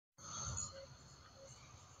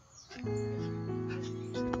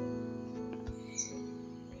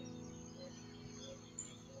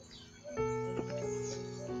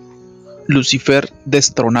Lucifer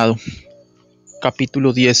Destronado.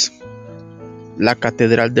 Capítulo 10. La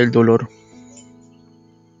Catedral del Dolor.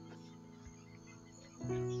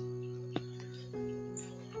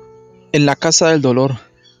 En la Casa del Dolor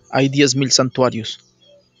hay 10.000 santuarios.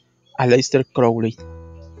 Aleister Crowley.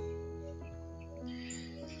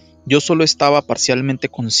 Yo solo estaba parcialmente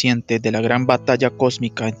consciente de la gran batalla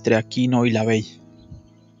cósmica entre Aquino y Lavey,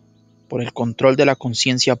 por el control de la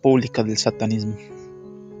conciencia pública del satanismo.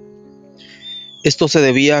 Esto se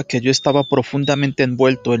debía a que yo estaba profundamente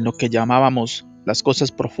envuelto en lo que llamábamos las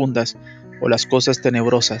cosas profundas o las cosas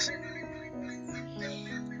tenebrosas.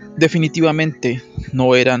 Definitivamente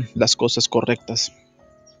no eran las cosas correctas.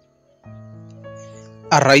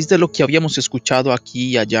 A raíz de lo que habíamos escuchado aquí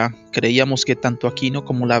y allá, creíamos que tanto Aquino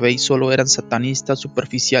como Lavey solo eran satanistas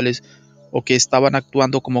superficiales o que estaban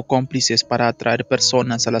actuando como cómplices para atraer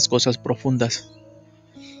personas a las cosas profundas.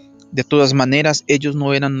 De todas maneras, ellos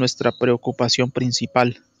no eran nuestra preocupación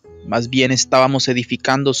principal. Más bien estábamos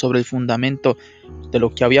edificando sobre el fundamento de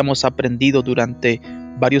lo que habíamos aprendido durante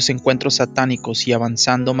varios encuentros satánicos y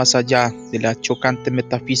avanzando más allá de la chocante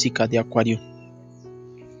metafísica de Acuario.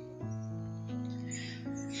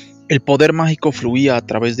 El poder mágico fluía a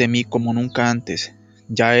través de mí como nunca antes.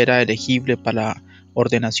 Ya era elegible para la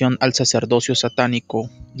ordenación al sacerdocio satánico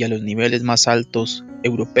y a los niveles más altos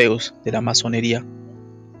europeos de la masonería,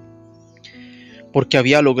 porque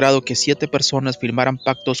había logrado que 7 personas firmaran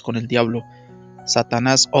pactos con el diablo.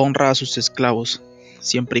 Satanás honra a sus esclavos,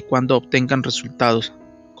 siempre y cuando obtengan resultados.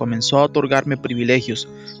 Comenzó a otorgarme privilegios,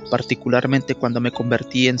 particularmente cuando me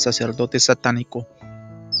convertí en sacerdote satánico.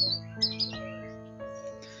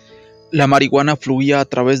 La marihuana fluía a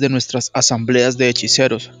través de nuestras asambleas de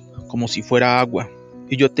hechiceros, como si fuera agua,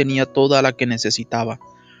 y yo tenía toda la que necesitaba.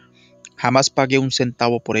 Jamás pagué un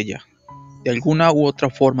centavo por ella. De alguna u otra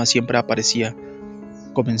forma siempre aparecía.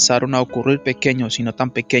 Comenzaron a ocurrir pequeños y no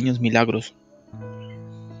tan pequeños milagros.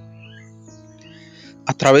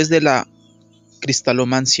 A través de la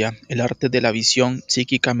cristalomancia, el arte de la visión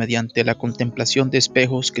psíquica mediante la contemplación de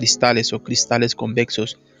espejos cristales o cristales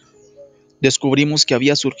convexos, descubrimos que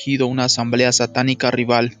había surgido una asamblea satánica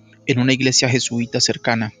rival en una iglesia jesuita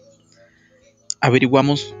cercana.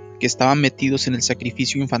 Averiguamos que estaban metidos en el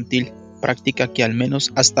sacrificio infantil, práctica que al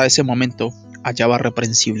menos hasta ese momento hallaba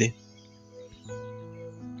reprensible.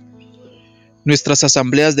 Nuestras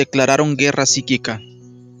asambleas declararon guerra psíquica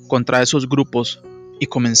contra esos grupos y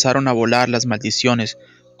comenzaron a volar las maldiciones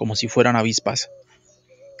como si fueran avispas.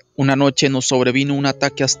 Una noche nos sobrevino un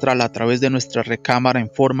ataque astral a través de nuestra recámara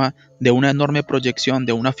en forma de una enorme proyección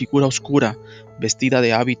de una figura oscura, vestida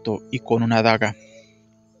de hábito y con una daga.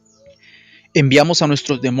 Enviamos a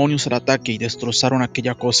nuestros demonios al ataque y destrozaron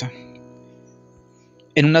aquella cosa.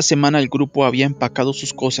 En una semana el grupo había empacado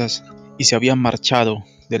sus cosas y se habían marchado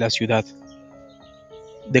de la ciudad.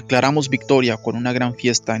 Declaramos victoria con una gran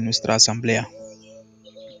fiesta en nuestra asamblea.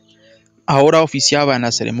 Ahora oficiaba en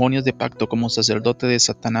las ceremonias de pacto como sacerdote de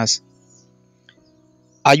Satanás.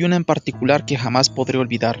 Hay una en particular que jamás podré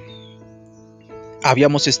olvidar.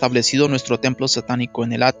 Habíamos establecido nuestro templo satánico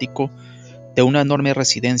en el ático de una enorme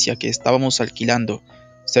residencia que estábamos alquilando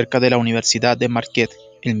cerca de la Universidad de Marquette,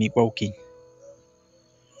 en Milwaukee.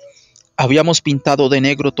 Habíamos pintado de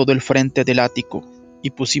negro todo el frente del ático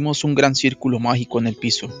y pusimos un gran círculo mágico en el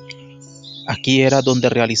piso. Aquí era donde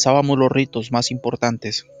realizábamos los ritos más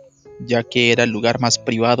importantes, ya que era el lugar más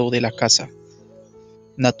privado de la casa.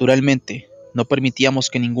 Naturalmente, no permitíamos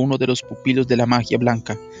que ninguno de los pupilos de la magia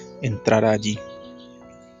blanca entrara allí.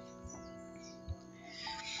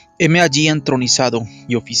 Heme allí entronizado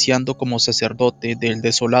y oficiando como sacerdote del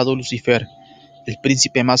desolado Lucifer, el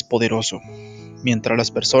príncipe más poderoso, mientras las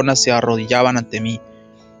personas se arrodillaban ante mí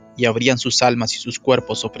y abrían sus almas y sus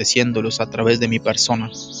cuerpos ofreciéndolos a través de mi persona.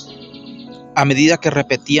 A medida que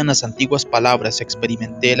repetían las antiguas palabras,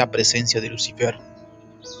 experimenté la presencia de Lucifer.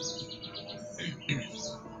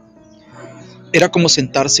 Era como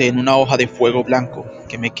sentarse en una hoja de fuego blanco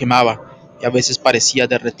que me quemaba y a veces parecía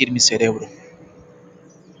derretir mi cerebro.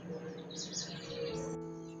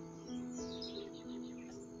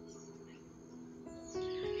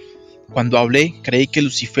 Cuando hablé, creí que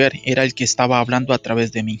Lucifer era el que estaba hablando a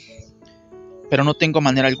través de mí, pero no tengo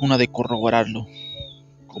manera alguna de corroborarlo.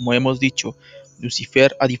 Como hemos dicho,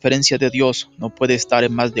 Lucifer, a diferencia de Dios, no puede estar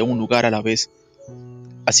en más de un lugar a la vez.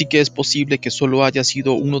 Así que es posible que solo haya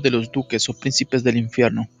sido uno de los duques o príncipes del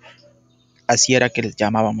infierno. Así era que les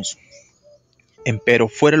llamábamos. Empero,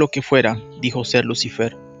 fuera lo que fuera, dijo ser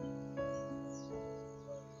Lucifer.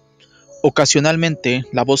 Ocasionalmente,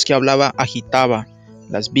 la voz que hablaba agitaba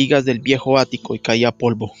las vigas del viejo ático y caía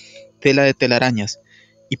polvo, tela de telarañas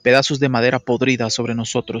y pedazos de madera podrida sobre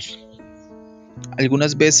nosotros.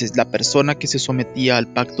 Algunas veces la persona que se sometía al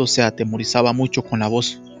pacto se atemorizaba mucho con la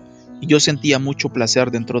voz, y yo sentía mucho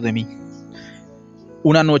placer dentro de mí.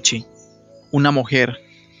 Una noche, una mujer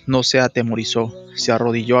no se atemorizó, se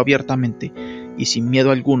arrodilló abiertamente y sin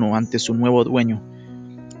miedo alguno ante su nuevo dueño,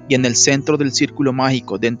 y en el centro del círculo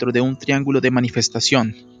mágico, dentro de un triángulo de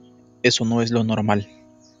manifestación. Eso no es lo normal.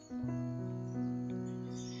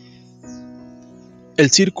 El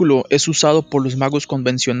círculo es usado por los magos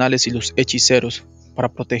convencionales y los hechiceros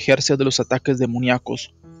para protegerse de los ataques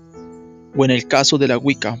demoníacos, o en el caso de la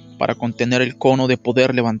Wicca, para contener el cono de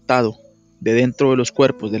poder levantado de dentro de los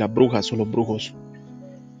cuerpos de las brujas o los brujos.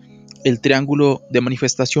 El triángulo de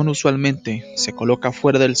manifestación usualmente se coloca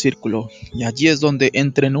fuera del círculo, y allí es donde,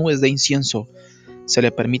 entre nubes de incienso, se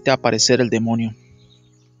le permite aparecer el demonio.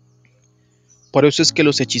 Por eso es que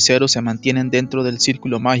los hechiceros se mantienen dentro del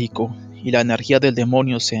círculo mágico y la energía del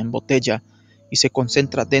demonio se embotella y se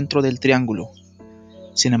concentra dentro del triángulo.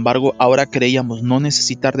 Sin embargo, ahora creíamos no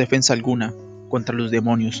necesitar defensa alguna contra los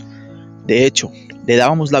demonios. De hecho, le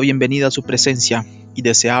dábamos la bienvenida a su presencia y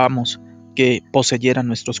deseábamos que poseyeran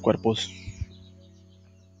nuestros cuerpos.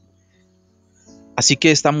 Así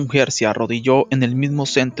que esta mujer se arrodilló en el mismo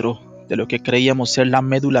centro de lo que creíamos ser la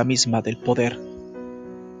médula misma del poder.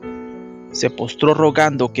 Se postró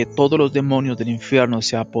rogando que todos los demonios del infierno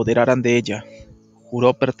se apoderaran de ella.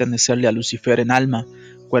 Juró pertenecerle a Lucifer en alma,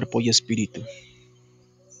 cuerpo y espíritu.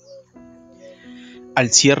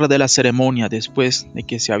 Al cierre de la ceremonia, después de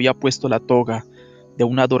que se había puesto la toga de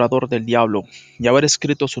un adorador del diablo y haber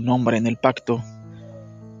escrito su nombre en el pacto,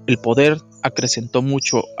 el poder acrecentó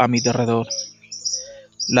mucho a mi derredor.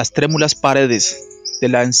 Las trémulas paredes de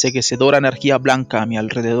la enceguecedora energía blanca a mi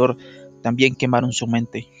alrededor también quemaron su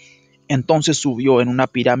mente. Entonces subió en una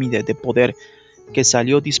pirámide de poder que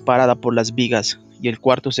salió disparada por las vigas, y el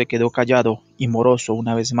cuarto se quedó callado y moroso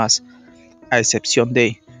una vez más, a excepción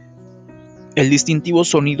de el distintivo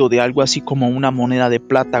sonido de algo así como una moneda de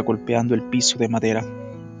plata golpeando el piso de madera.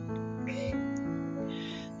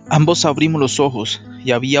 Ambos abrimos los ojos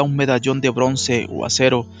y había un medallón de bronce o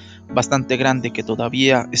acero bastante grande que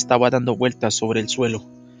todavía estaba dando vueltas sobre el suelo.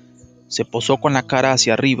 Se posó con la cara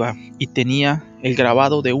hacia arriba y tenía el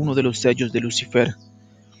grabado de uno de los sellos de Lucifer.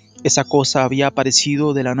 Esa cosa había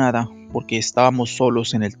aparecido de la nada porque estábamos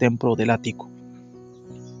solos en el templo del ático.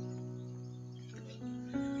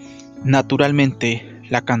 Naturalmente,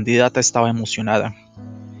 la candidata estaba emocionada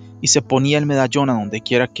y se ponía el medallón a donde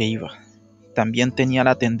quiera que iba. También tenía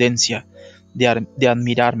la tendencia de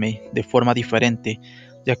admirarme de forma diferente,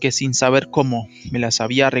 ya que sin saber cómo me las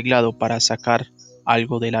había arreglado para sacar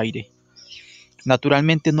algo del aire.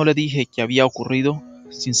 Naturalmente no le dije qué había ocurrido,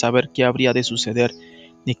 sin saber qué habría de suceder,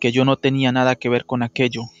 ni que yo no tenía nada que ver con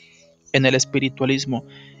aquello. En el espiritualismo,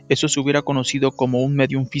 eso se hubiera conocido como un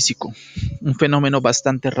medium físico, un fenómeno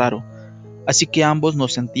bastante raro, así que ambos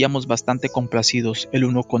nos sentíamos bastante complacidos el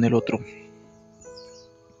uno con el otro.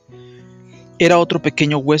 Era otro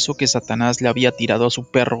pequeño hueso que Satanás le había tirado a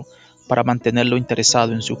su perro para mantenerlo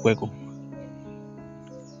interesado en su juego.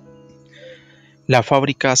 La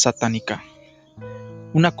fábrica satánica.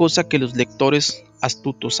 Una cosa que los lectores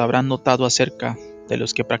astutos habrán notado acerca de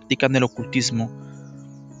los que practican el ocultismo,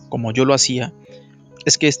 como yo lo hacía,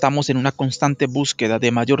 es que estamos en una constante búsqueda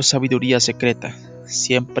de mayor sabiduría secreta,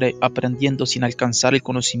 siempre aprendiendo sin alcanzar el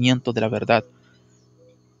conocimiento de la verdad.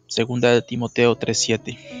 Segunda de Timoteo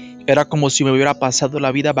 3:7. Era como si me hubiera pasado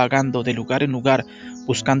la vida vagando de lugar en lugar,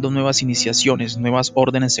 buscando nuevas iniciaciones, nuevas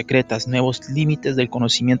órdenes secretas, nuevos límites del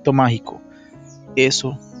conocimiento mágico.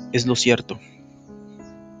 Eso es lo cierto.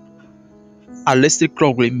 Aleister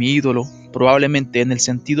Crowley, mi ídolo, probablemente en el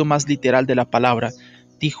sentido más literal de la palabra,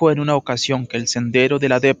 dijo en una ocasión que el sendero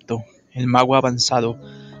del adepto, el mago avanzado,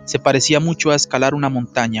 se parecía mucho a escalar una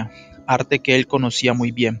montaña, arte que él conocía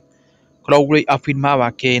muy bien. Crowley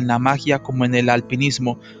afirmaba que en la magia como en el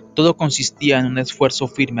alpinismo, todo consistía en un esfuerzo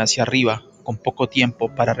firme hacia arriba, con poco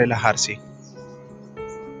tiempo para relajarse.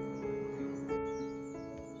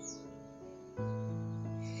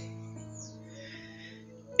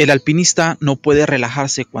 El alpinista no puede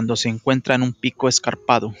relajarse cuando se encuentra en un pico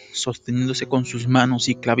escarpado, sosteniéndose con sus manos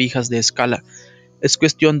y clavijas de escala. Es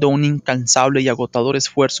cuestión de un incansable y agotador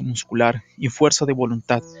esfuerzo muscular y fuerza de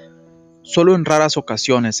voluntad. Solo en raras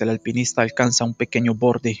ocasiones el alpinista alcanza un pequeño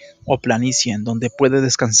borde o planicie en donde puede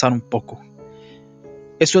descansar un poco.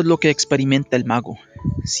 Eso es lo que experimenta el mago.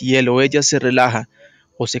 Si él o ella se relaja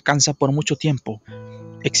o se cansa por mucho tiempo,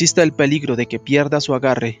 existe el peligro de que pierda su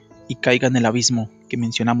agarre y caiga en el abismo que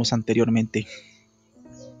mencionamos anteriormente.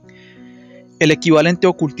 El equivalente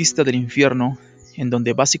ocultista del infierno, en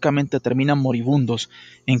donde básicamente terminan moribundos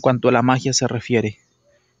en cuanto a la magia se refiere.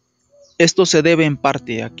 Esto se debe en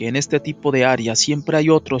parte a que en este tipo de áreas siempre hay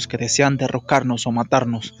otros que desean derrocarnos o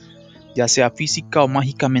matarnos, ya sea física o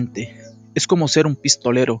mágicamente. Es como ser un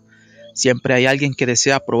pistolero, siempre hay alguien que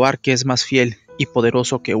desea probar que es más fiel y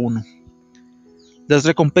poderoso que uno. Las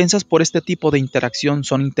recompensas por este tipo de interacción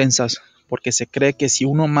son intensas, porque se cree que si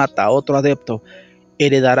uno mata a otro adepto,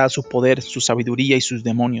 heredará su poder, su sabiduría y sus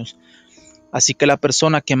demonios. Así que la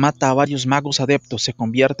persona que mata a varios magos adeptos se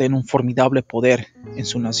convierte en un formidable poder en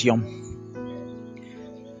su nación.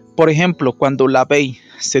 Por ejemplo, cuando la Bey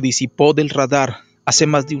se disipó del radar hace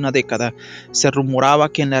más de una década, se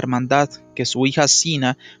rumoraba que en la hermandad que su hija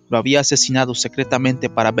Sina lo había asesinado secretamente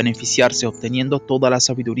para beneficiarse, obteniendo toda la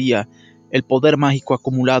sabiduría, el poder mágico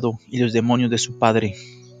acumulado y los demonios de su padre.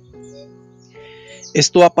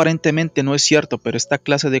 Esto aparentemente no es cierto, pero esta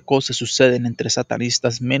clase de cosas suceden entre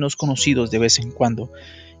satanistas menos conocidos de vez en cuando.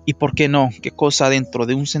 ¿Y por qué no? ¿Qué cosa dentro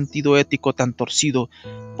de un sentido ético tan torcido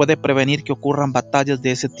puede prevenir que ocurran batallas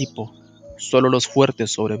de ese tipo? Solo los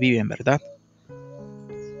fuertes sobreviven, ¿verdad?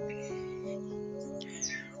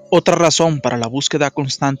 Otra razón para la búsqueda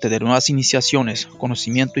constante de nuevas iniciaciones,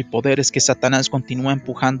 conocimiento y poder es que Satanás continúa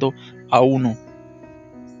empujando a uno.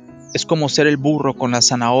 Es como ser el burro con la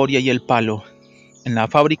zanahoria y el palo. En la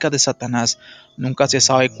fábrica de Satanás nunca se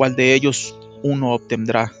sabe cuál de ellos uno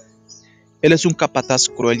obtendrá. Él es un capataz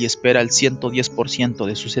cruel y espera el 110%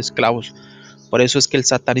 de sus esclavos. Por eso es que el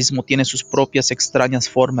satanismo tiene sus propias extrañas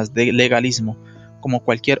formas de legalismo, como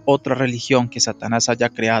cualquier otra religión que Satanás haya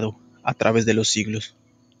creado a través de los siglos.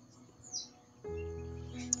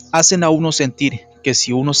 Hacen a uno sentir que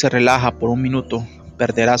si uno se relaja por un minuto,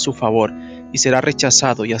 perderá su favor y será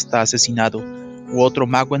rechazado y hasta asesinado, u otro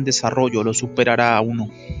mago en desarrollo lo superará a uno,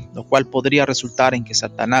 lo cual podría resultar en que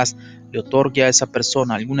Satanás le otorgue a esa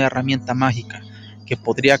persona alguna herramienta mágica que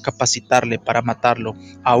podría capacitarle para matarlo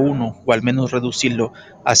a uno o al menos reducirlo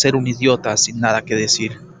a ser un idiota sin nada que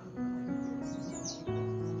decir.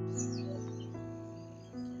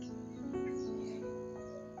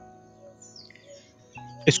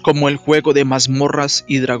 Es como el juego de mazmorras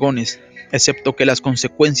y dragones, excepto que las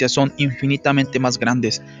consecuencias son infinitamente más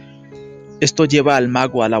grandes. Esto lleva al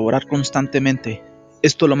mago a laborar constantemente.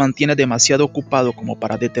 Esto lo mantiene demasiado ocupado como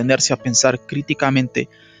para detenerse a pensar críticamente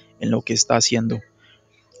en lo que está haciendo.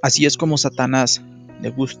 Así es como Satanás le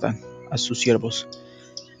gusta a sus siervos.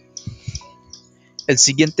 El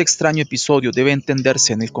siguiente extraño episodio debe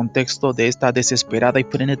entenderse en el contexto de esta desesperada y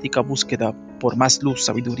frenética búsqueda por más luz,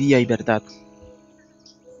 sabiduría y verdad.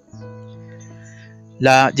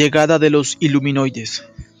 La llegada de los iluminoides.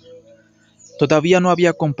 Todavía no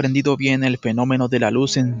había comprendido bien el fenómeno de la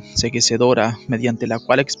luz enceguecedora mediante la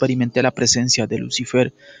cual experimenté la presencia de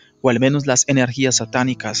Lucifer, o al menos las energías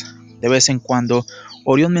satánicas. De vez en cuando,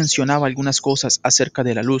 Orión mencionaba algunas cosas acerca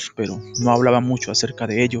de la luz, pero no hablaba mucho acerca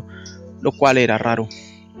de ello, lo cual era raro.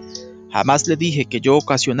 Jamás le dije que yo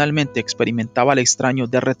ocasionalmente experimentaba el extraño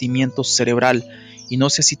derretimiento cerebral y no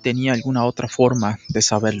sé si tenía alguna otra forma de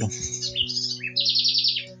saberlo.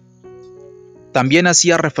 También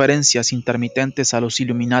hacía referencias intermitentes a los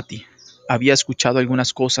Illuminati. Había escuchado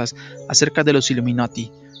algunas cosas acerca de los Illuminati,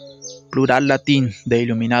 plural latín de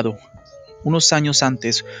iluminado. Unos años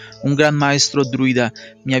antes, un gran maestro druida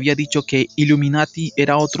me había dicho que Illuminati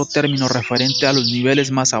era otro término referente a los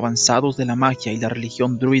niveles más avanzados de la magia y la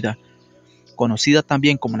religión druida, conocida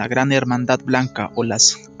también como la Gran Hermandad Blanca o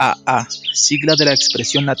las AA, sigla de la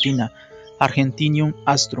expresión latina Argentinium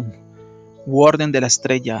Astrum, u Orden de la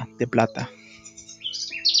Estrella de Plata.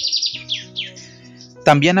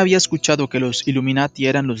 También había escuchado que los Illuminati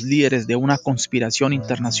eran los líderes de una conspiración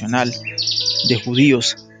internacional de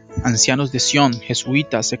judíos, ancianos de Sion,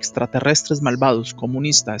 jesuitas, extraterrestres malvados,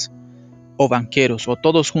 comunistas o banqueros o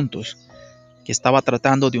todos juntos, que estaba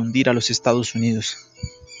tratando de hundir a los Estados Unidos.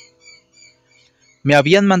 Me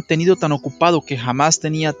habían mantenido tan ocupado que jamás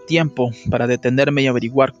tenía tiempo para detenerme y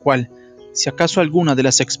averiguar cuál, si acaso alguna de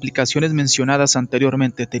las explicaciones mencionadas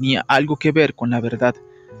anteriormente tenía algo que ver con la verdad.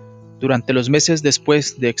 Durante los meses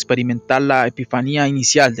después de experimentar la epifanía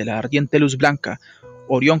inicial de la ardiente luz blanca,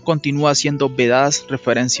 Orión continúa haciendo vedadas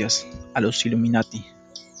referencias a los Illuminati.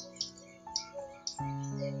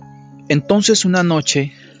 Entonces una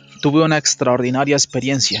noche tuve una extraordinaria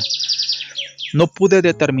experiencia. No pude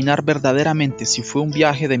determinar verdaderamente si fue un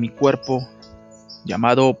viaje de mi cuerpo,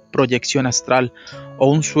 llamado proyección astral, o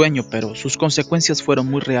un sueño, pero sus consecuencias fueron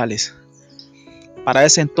muy reales. Para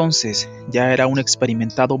ese entonces ya era un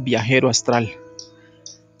experimentado viajero astral.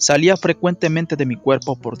 Salía frecuentemente de mi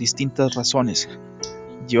cuerpo por distintas razones.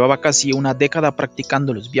 Llevaba casi una década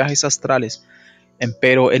practicando los viajes astrales,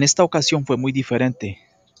 pero en esta ocasión fue muy diferente.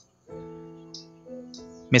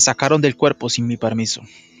 Me sacaron del cuerpo sin mi permiso.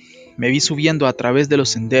 Me vi subiendo a través de los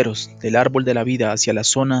senderos del árbol de la vida hacia la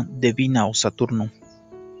zona divina o Saturno.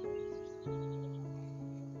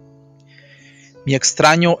 Mi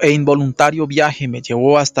extraño e involuntario viaje me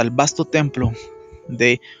llevó hasta el vasto templo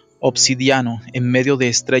de obsidiano en medio de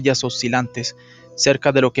estrellas oscilantes,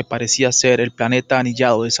 cerca de lo que parecía ser el planeta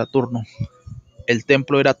anillado de Saturno. El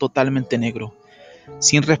templo era totalmente negro,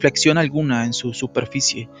 sin reflexión alguna en su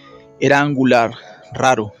superficie. Era angular,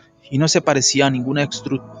 raro, y no se parecía a ninguna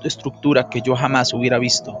estructura que yo jamás hubiera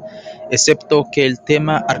visto, excepto que el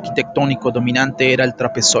tema arquitectónico dominante era el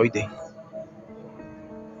trapezoide.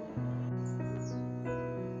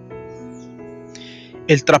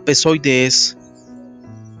 El trapezoide es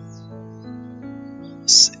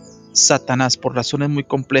Satanás por razones muy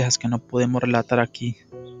complejas que no podemos relatar aquí.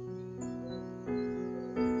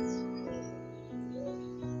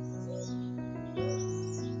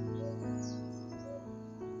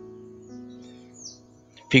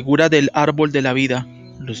 Figura del árbol de la vida,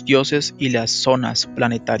 los dioses y las zonas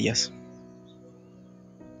planetarias.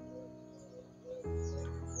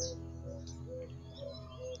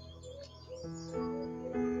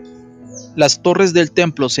 Las torres del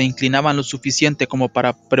templo se inclinaban lo suficiente como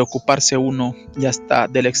para preocuparse uno, y hasta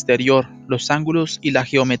del exterior los ángulos y la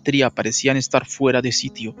geometría parecían estar fuera de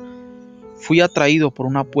sitio. Fui atraído por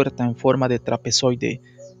una puerta en forma de trapezoide,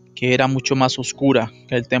 que era mucho más oscura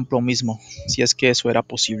que el templo mismo, si es que eso era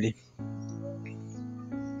posible.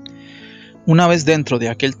 Una vez dentro de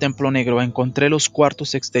aquel templo negro encontré los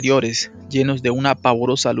cuartos exteriores llenos de una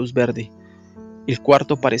pavorosa luz verde. El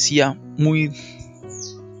cuarto parecía muy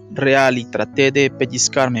real y traté de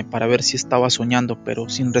pellizcarme para ver si estaba soñando, pero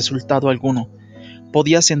sin resultado alguno.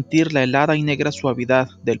 Podía sentir la helada y negra suavidad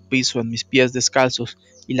del piso en mis pies descalzos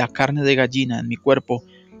y la carne de gallina en mi cuerpo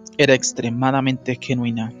era extremadamente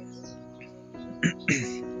genuina.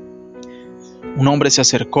 Un hombre se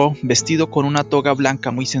acercó, vestido con una toga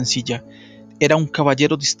blanca muy sencilla. Era un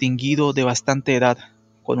caballero distinguido de bastante edad,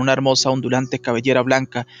 con una hermosa ondulante cabellera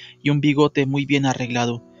blanca y un bigote muy bien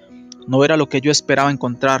arreglado. No era lo que yo esperaba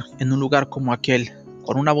encontrar en un lugar como aquel.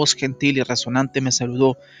 Con una voz gentil y resonante me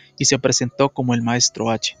saludó y se presentó como el maestro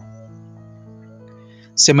H.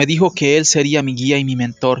 Se me dijo que él sería mi guía y mi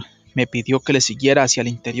mentor. Me pidió que le siguiera hacia el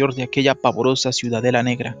interior de aquella pavorosa ciudadela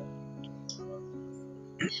negra.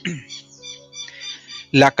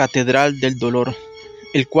 La Catedral del Dolor.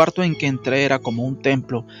 El cuarto en que entré era como un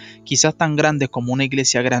templo, quizás tan grande como una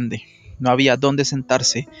iglesia grande. No había dónde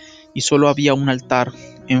sentarse y solo había un altar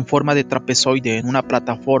en forma de trapezoide en una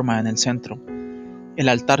plataforma en el centro. El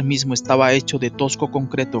altar mismo estaba hecho de tosco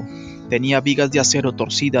concreto, tenía vigas de acero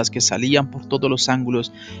torcidas que salían por todos los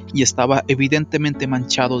ángulos y estaba evidentemente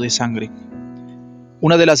manchado de sangre.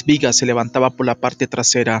 Una de las vigas se levantaba por la parte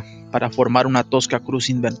trasera para formar una tosca cruz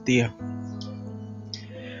invertida.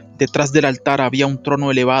 Detrás del altar había un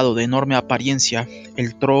trono elevado de enorme apariencia.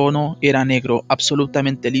 El trono era negro,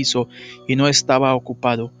 absolutamente liso, y no estaba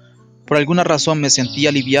ocupado. Por alguna razón me sentí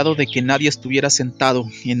aliviado de que nadie estuviera sentado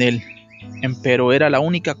en él, empero era la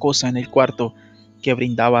única cosa en el cuarto que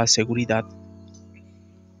brindaba seguridad.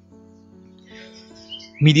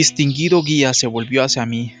 Mi distinguido guía se volvió hacia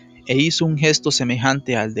mí e hizo un gesto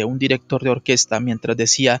semejante al de un director de orquesta mientras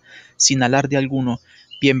decía, sin alarde alguno,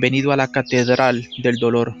 «Bienvenido a la Catedral del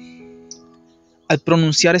Dolor». Al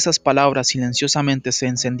pronunciar esas palabras silenciosamente se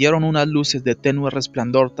encendieron unas luces de tenue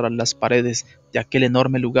resplandor tras las paredes de aquel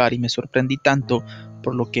enorme lugar y me sorprendí tanto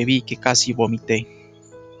por lo que vi que casi vomité.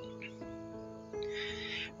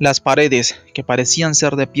 Las paredes, que parecían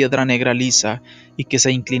ser de piedra negra lisa y que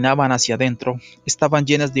se inclinaban hacia adentro, estaban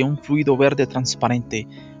llenas de un fluido verde transparente.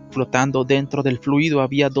 Flotando dentro del fluido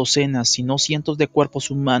había docenas, si no cientos de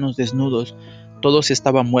cuerpos humanos desnudos. Todos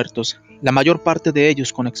estaban muertos, la mayor parte de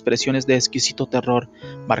ellos con expresiones de exquisito terror,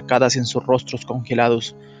 marcadas en sus rostros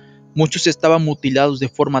congelados. Muchos estaban mutilados de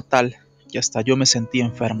forma tal que hasta yo me sentí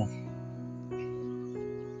enfermo.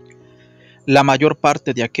 La mayor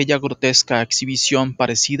parte de aquella grotesca exhibición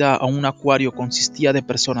parecida a un acuario consistía de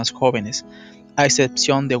personas jóvenes, a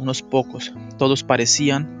excepción de unos pocos. Todos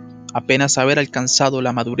parecían apenas haber alcanzado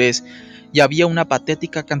la madurez y había una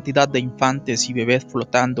patética cantidad de infantes y bebés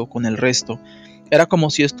flotando con el resto. Era como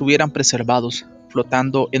si estuvieran preservados,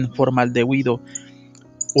 flotando en formaldehído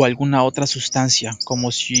o alguna otra sustancia,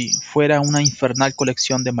 como si fuera una infernal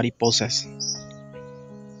colección de mariposas.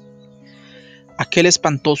 Aquel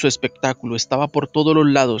espantoso espectáculo estaba por todos los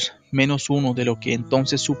lados, menos uno, de lo que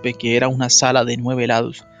entonces supe que era una sala de 9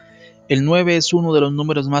 lados. El 9 es uno de los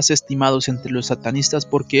números más estimados entre los satanistas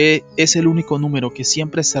porque es el único número que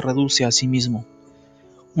siempre se reduce a sí mismo.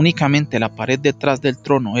 Únicamente la pared detrás del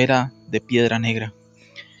trono era de piedra negra.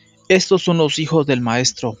 Estos son los hijos del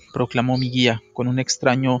maestro, proclamó mi guía, con un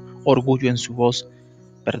extraño orgullo en su voz.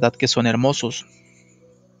 ¿Verdad que son hermosos?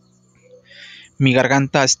 Mi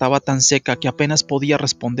garganta estaba tan seca que apenas podía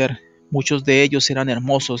responder. Muchos de ellos eran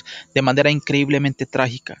hermosos, de manera increíblemente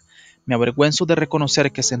trágica. Me avergüenzo de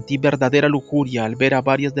reconocer que sentí verdadera lujuria al ver a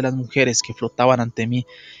varias de las mujeres que flotaban ante mí.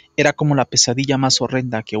 Era como la pesadilla más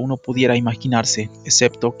horrenda que uno pudiera imaginarse,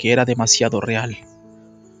 excepto que era demasiado real.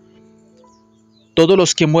 Todos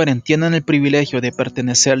los que mueren tienen el privilegio de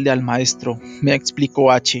pertenecerle al maestro, me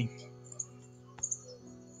explicó H.,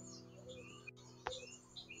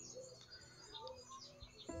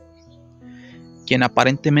 quien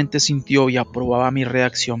aparentemente sintió y aprobaba mi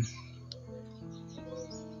reacción.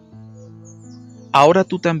 Ahora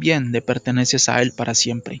tú también le perteneces a él para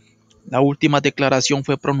siempre. La última declaración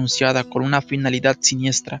fue pronunciada con una finalidad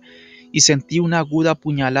siniestra y sentí una aguda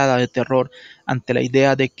puñalada de terror ante la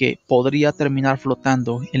idea de que podría terminar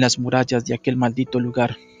flotando en las murallas de aquel maldito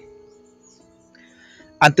lugar.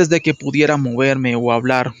 Antes de que pudiera moverme o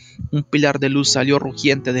hablar, un pilar de luz salió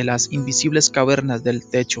rugiente de las invisibles cavernas del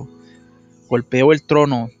techo. Golpeó el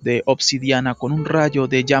trono de obsidiana con un rayo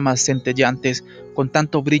de llamas centelleantes con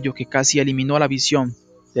tanto brillo que casi eliminó la visión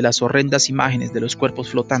de las horrendas imágenes de los cuerpos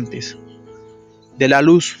flotantes. De la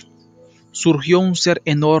luz surgió un ser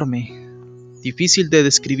enorme, difícil de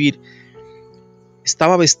describir.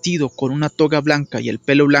 Estaba vestido con una toga blanca y el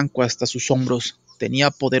pelo blanco hasta sus hombros.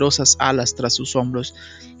 Tenía poderosas alas tras sus hombros,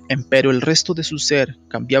 pero el resto de su ser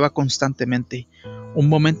cambiaba constantemente. Un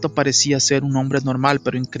momento parecía ser un hombre normal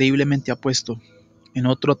pero increíblemente apuesto. En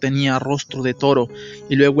otro tenía rostro de toro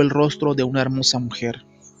y luego el rostro de una hermosa mujer.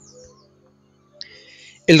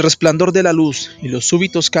 El resplandor de la luz y los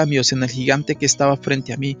súbitos cambios en el gigante que estaba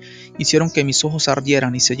frente a mí hicieron que mis ojos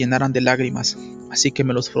ardieran y se llenaran de lágrimas, así que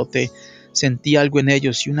me los froté. Sentí algo en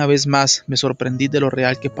ellos y una vez más me sorprendí de lo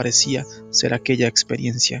real que parecía ser aquella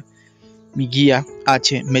experiencia. Mi guía,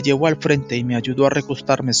 H., me llevó al frente y me ayudó a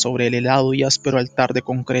recostarme sobre el helado y áspero altar de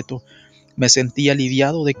concreto. Me sentí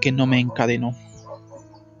aliviado de que no me encadenó.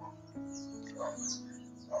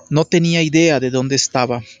 No tenía idea de dónde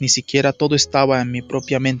estaba, ni siquiera todo estaba en mi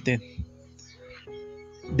propia mente.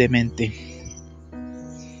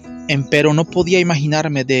 Empero no podía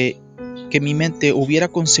imaginarme de que mi mente hubiera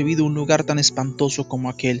concebido un lugar tan espantoso como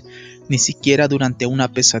aquel, ni siquiera durante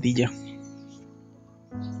una pesadilla.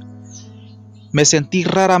 Me sentí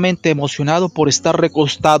raramente emocionado por estar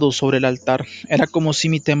recostado sobre el altar. Era como si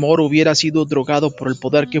mi temor hubiera sido drogado por el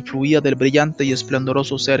poder que fluía del brillante y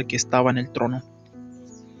esplendoroso ser que estaba en el trono.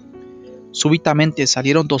 Súbitamente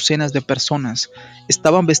salieron docenas de personas.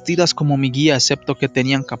 Estaban vestidas como mi guía, excepto que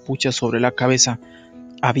tenían capuchas sobre la cabeza.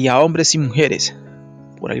 Había hombres y mujeres.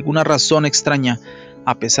 Por alguna razón extraña,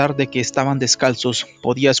 a pesar de que estaban descalzos,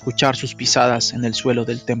 podía escuchar sus pisadas en el suelo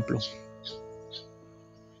del templo.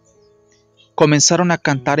 Comenzaron a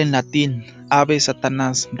cantar en latín: Ave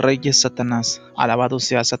Satanás, Reyes Satanás, alabado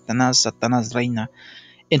sea Satanás, Satanás reina,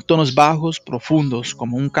 en tonos bajos, profundos,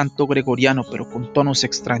 como un canto gregoriano, pero con tonos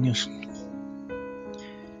extraños.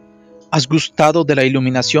 ¿Has gustado de la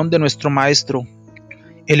iluminación de nuestro maestro,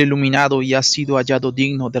 el iluminado, y has sido hallado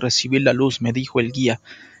digno de recibir la luz?, me dijo el guía.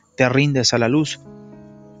 ¿Te rindes a la luz?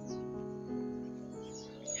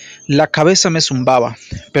 La cabeza me zumbaba,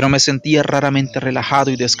 pero me sentía raramente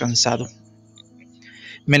relajado y descansado.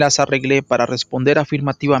 Me las arreglé para responder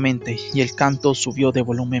afirmativamente y el canto subió de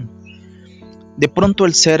volumen. De pronto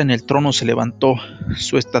el ser en el trono se levantó.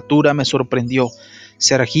 Su estatura me sorprendió.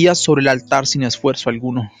 Se erguía sobre el altar sin esfuerzo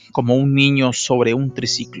alguno, como un niño sobre un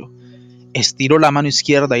triciclo. Estiró la mano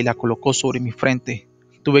izquierda y la colocó sobre mi frente.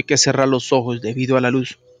 Tuve que cerrar los ojos debido a la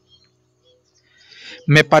luz.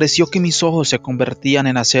 Me pareció que mis ojos se convertían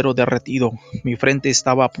en acero derretido. Mi frente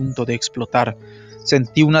estaba a punto de explotar.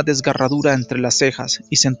 Sentí una desgarradura entre las cejas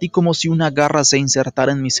y sentí como si una garra se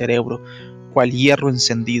insertara en mi cerebro, cual hierro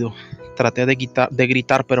encendido. Traté de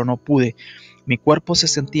gritar, pero no pude. Mi cuerpo se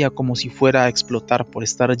sentía como si fuera a explotar por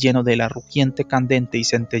estar lleno de la rugiente, candente y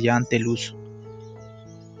centelleante luz.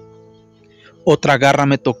 Otra garra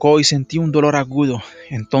me tocó y sentí un dolor agudo.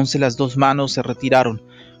 Entonces las dos manos se retiraron.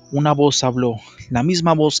 Una voz habló, la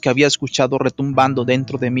misma voz que había escuchado retumbando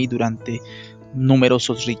dentro de mí durante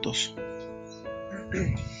numerosos ritos.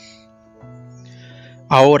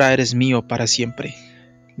 Ahora eres mío para siempre.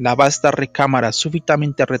 La vasta recámara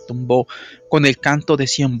súbitamente retumbó con el canto de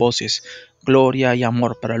 100 voces. Gloria y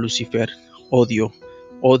amor para Lucifer. Odio,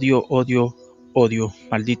 odio, odio, odio.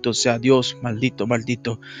 Maldito sea Dios, maldito,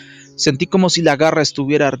 maldito. Sentí como si la garra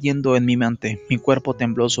estuviera ardiendo en mi mente. Mi cuerpo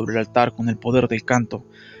tembló sobre el altar con el poder del canto.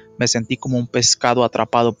 Me sentí como un pescado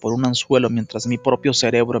atrapado por un anzuelo mientras mi propio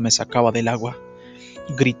cerebro me sacaba del agua.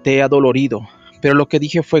 Grité adolorido, pero lo que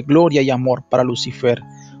dije fue gloria y amor para Lucifer.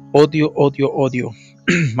 Odio, odio, odio.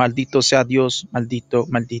 Maldito sea Dios, maldito,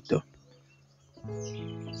 maldito.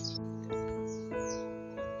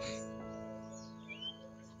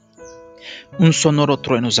 Un sonoro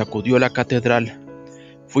trueno sacudió la catedral.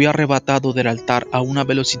 Fui arrebatado del altar a una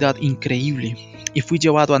velocidad increíble y fui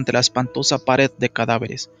llevado ante la espantosa pared de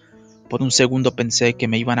cadáveres. Por un segundo pensé que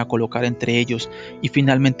me iban a colocar entre ellos y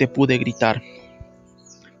finalmente pude gritar.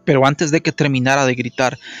 Pero antes de que terminara de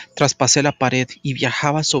gritar, traspasé la pared y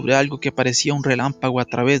viajaba sobre algo que parecía un relámpago a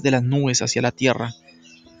través de las nubes hacia la tierra.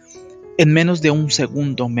 En menos de un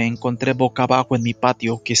segundo me encontré boca abajo en mi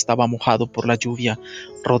patio, que estaba mojado por la lluvia,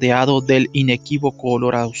 rodeado del inequívoco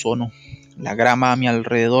olor a ozono. La grama a mi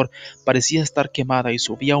alrededor parecía estar quemada y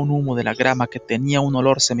subía un humo de la grama que tenía un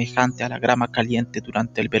olor semejante a la grama caliente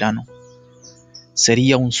durante el verano.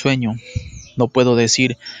 Sería un sueño, no puedo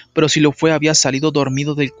decir, pero si lo fue había salido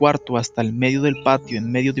dormido del cuarto hasta el medio del patio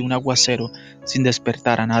en medio de un aguacero sin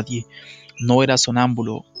despertar a nadie. No era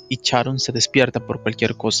sonámbulo y Sharon se despierta por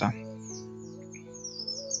cualquier cosa.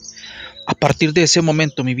 A partir de ese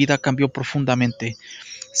momento mi vida cambió profundamente.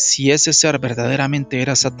 Si ese ser verdaderamente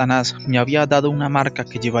era Satanás, me había dado una marca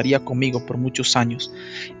que llevaría conmigo por muchos años.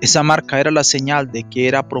 Esa marca era la señal de que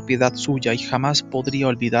era propiedad suya y jamás podría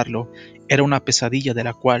olvidarlo. Era una pesadilla de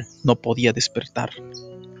la cual no podía despertar.